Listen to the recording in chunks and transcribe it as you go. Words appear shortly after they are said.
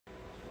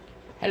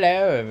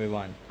Hello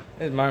everyone,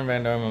 this is Martin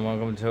Van Dorm and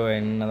welcome to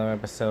another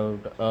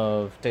episode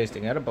of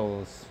Tasting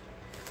Edibles.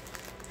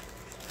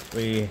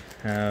 We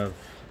have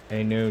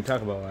a new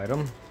Taco Bell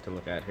item to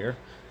look at here,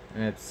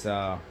 and it's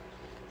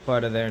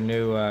part of their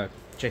new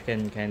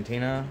Chicken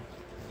Cantina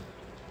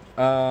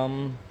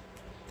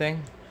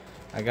thing.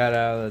 I got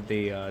out of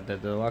the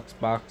deluxe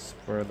box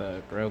for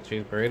the grilled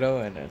cheese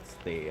burrito, and it's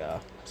the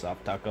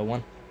soft taco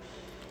one.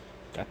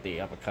 Got the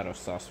avocado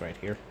sauce right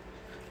here.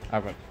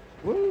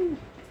 Woo!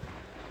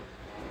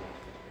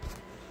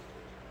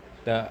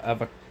 The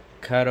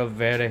Avocado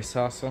Verde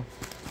Sauce. And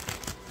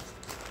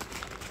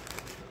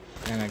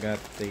I got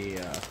the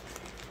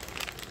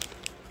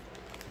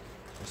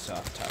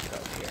soft taco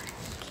here.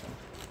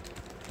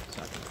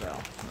 So I can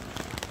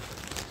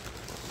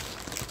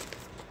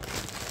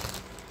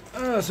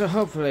tell. So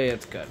hopefully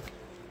it's good.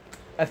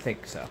 I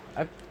think so.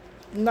 I'm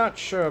not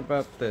sure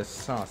about this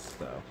sauce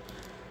though.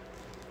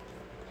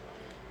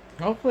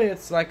 Hopefully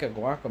it's like a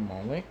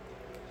guacamole.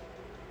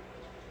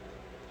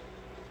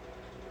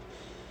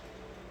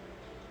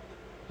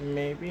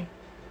 Maybe.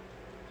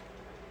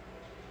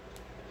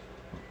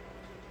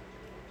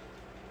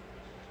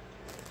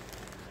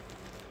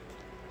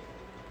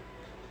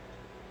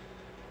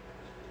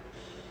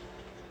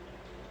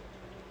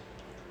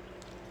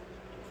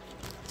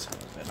 Let's have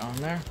a bit on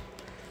there.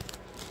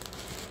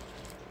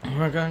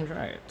 We're gonna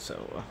try it,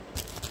 so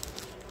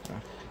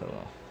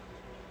hello.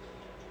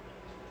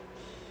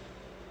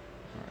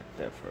 Alright,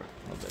 there for a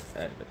little bit,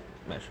 add a bit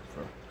measure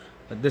for.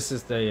 But this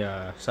is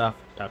the soft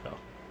taco.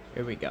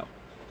 Here we go.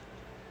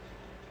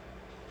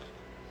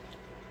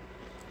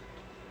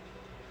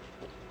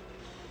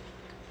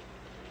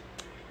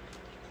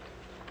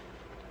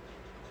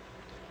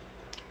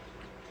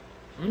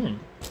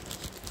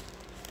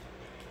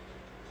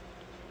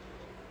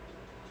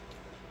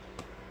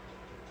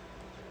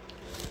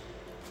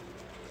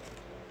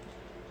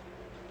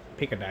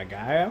 Pico de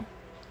gallo.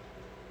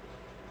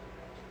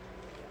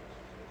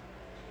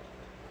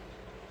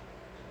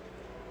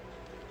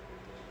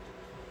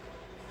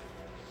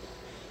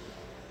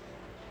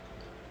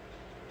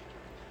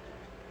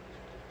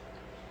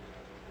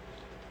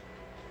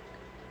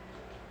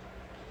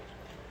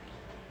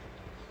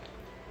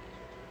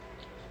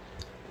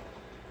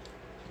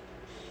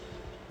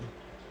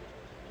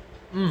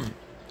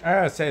 I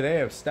gotta say, they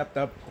have stepped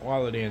up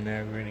quality in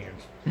their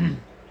ingredients.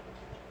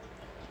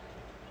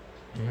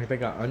 Like they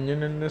got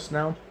onion in this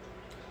now.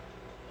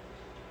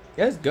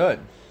 It's good.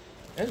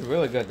 It's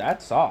really good.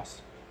 That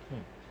sauce.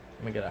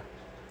 Let me get a.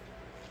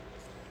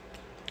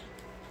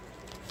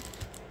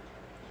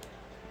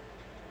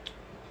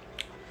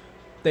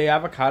 The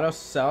avocado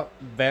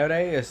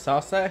verde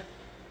sauce. Got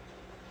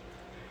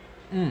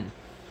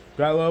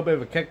a little bit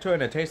of a kick to it,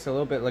 and it tastes a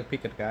little bit like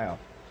pico de gallo.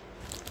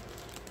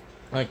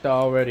 Like the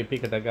already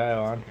pico de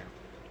gallo on here.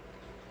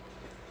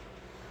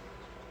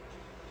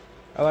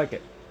 I like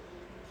it.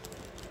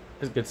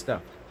 It's good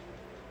stuff.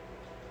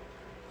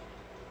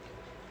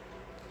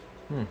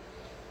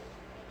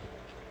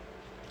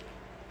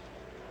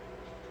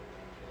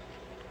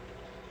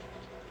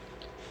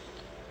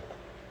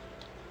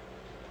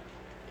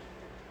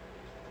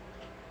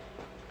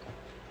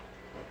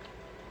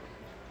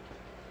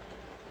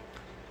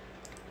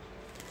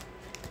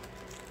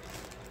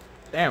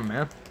 Damn,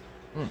 man.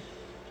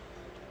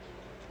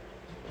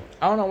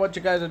 I don't know what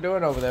you guys are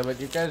doing over there,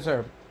 but you guys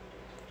are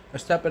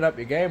stepping up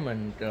your game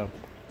and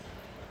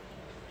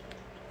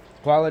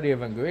quality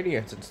of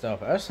ingredients and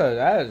stuff.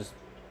 That is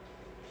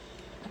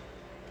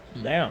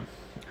damn.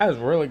 That is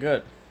really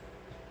good.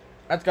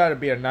 That's got to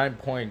be a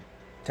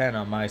 9.10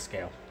 on my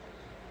scale.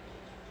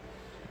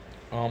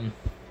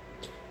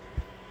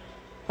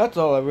 That's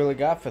all I really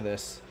got for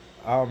this.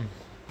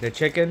 The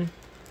chicken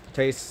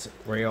tastes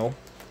real.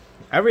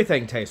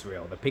 Everything tastes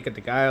real. The pico de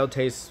gallo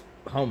tastes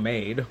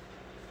homemade.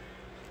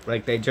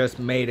 Like they just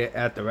made it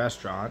at the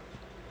restaurant.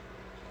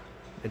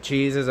 The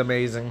cheese is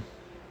amazing.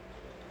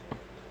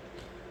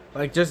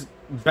 Like, just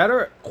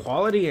better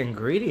quality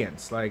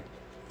ingredients. Like,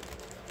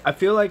 I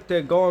feel like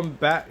they're going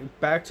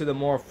back to the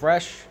more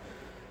fresh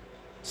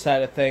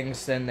side of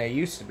things than they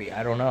used to be.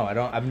 I don't know.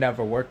 I've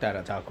never worked at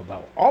a Taco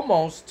Bell.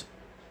 Almost.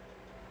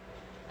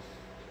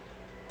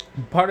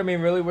 Part of me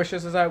really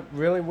wishes I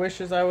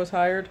was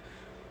hired.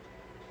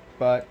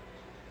 But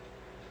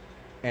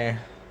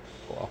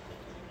well.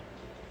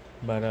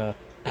 But other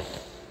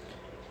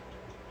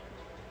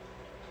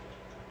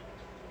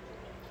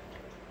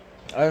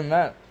than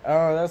that,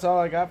 that's all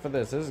I got for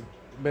this. This has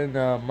been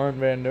Martin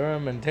Van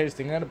Durham and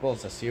Tasting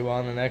Edibles. I'll see you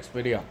on the next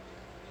video.